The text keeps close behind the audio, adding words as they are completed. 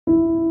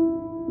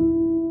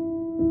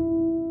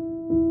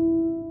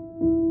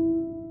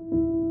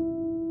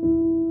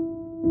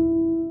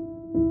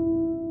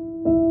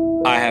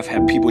have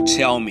had people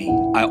tell me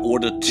I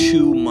order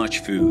too much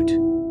food.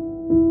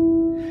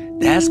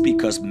 That's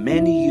because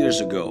many years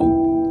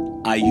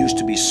ago, I used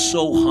to be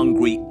so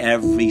hungry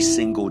every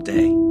single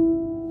day.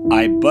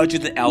 I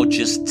budgeted out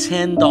just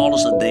 $10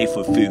 a day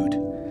for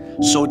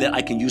food so that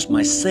I can use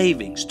my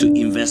savings to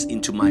invest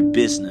into my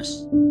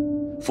business.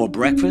 For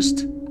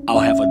breakfast, I'll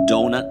have a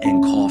donut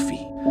and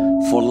coffee.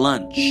 For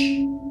lunch,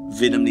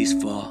 Vietnamese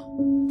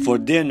pho. For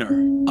dinner,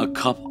 a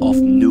cup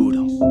of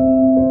noodles.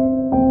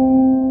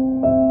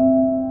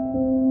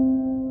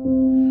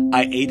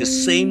 I ate the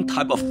same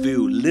type of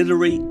food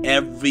literally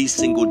every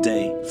single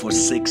day for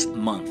 6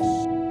 months.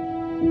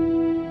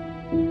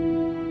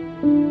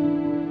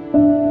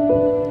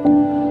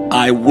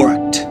 I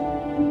worked.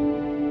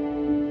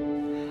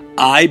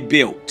 I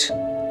built.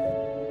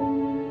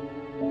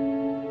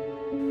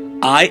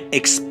 I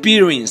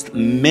experienced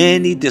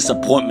many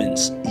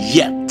disappointments,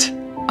 yet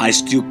I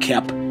still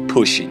kept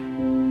pushing.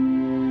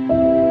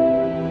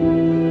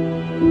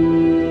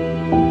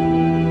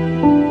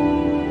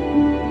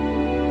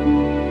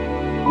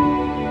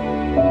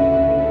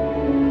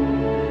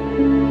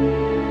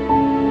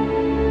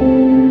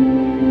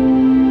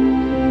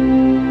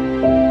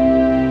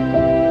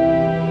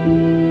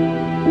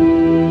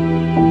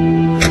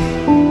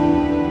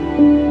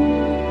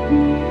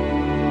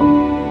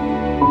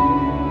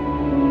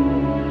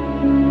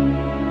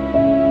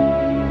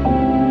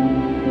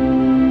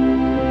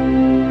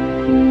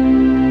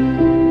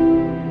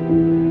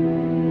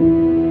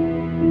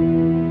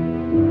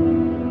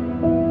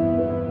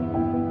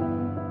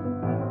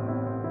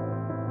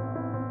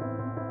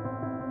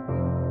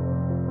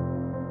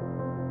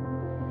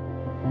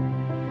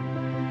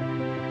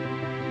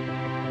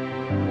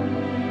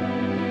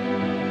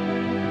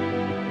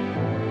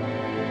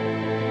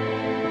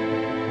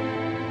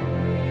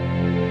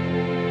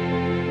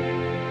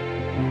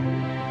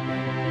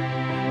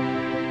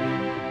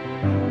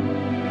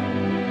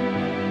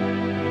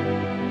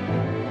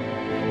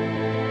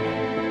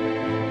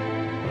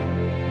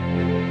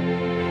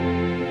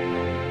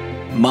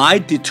 My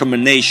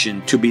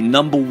determination to be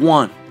number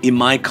one in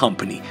my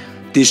company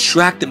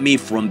distracted me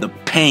from the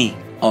pain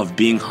of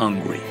being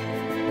hungry.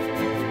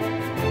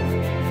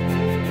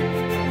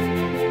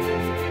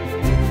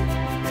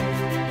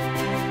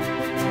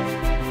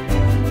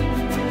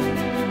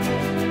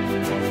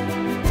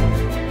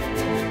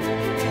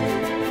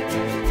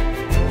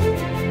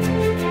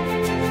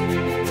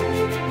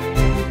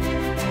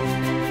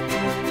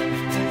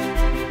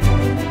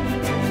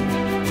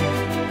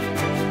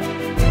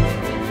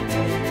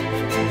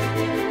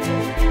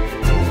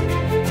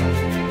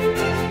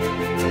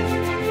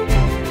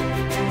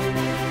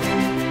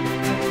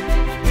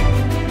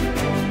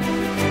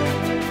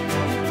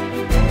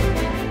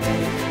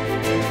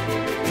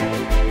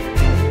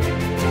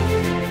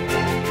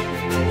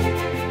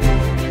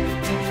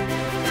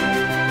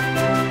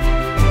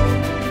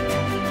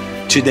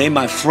 Today,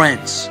 my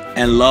friends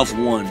and loved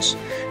ones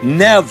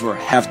never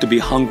have to be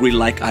hungry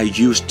like I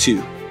used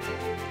to.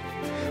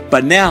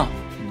 But now,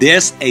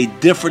 there's a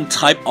different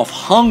type of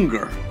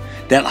hunger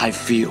that I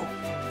feel.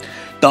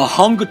 The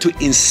hunger to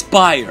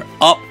inspire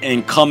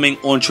up-and-coming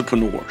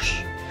entrepreneurs.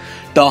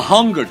 The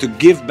hunger to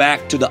give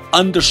back to the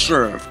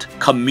underserved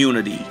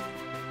community.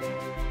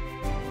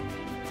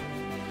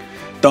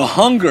 The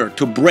hunger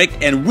to break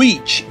and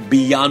reach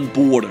beyond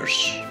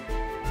borders.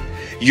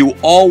 You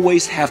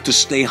always have to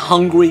stay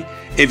hungry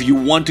if you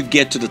want to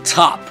get to the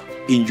top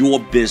in your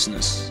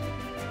business.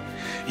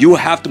 You will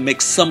have to make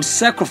some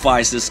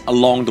sacrifices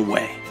along the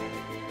way.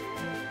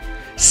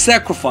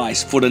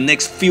 Sacrifice for the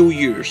next few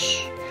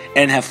years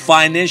and have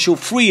financial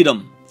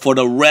freedom for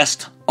the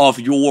rest of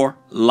your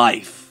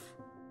life.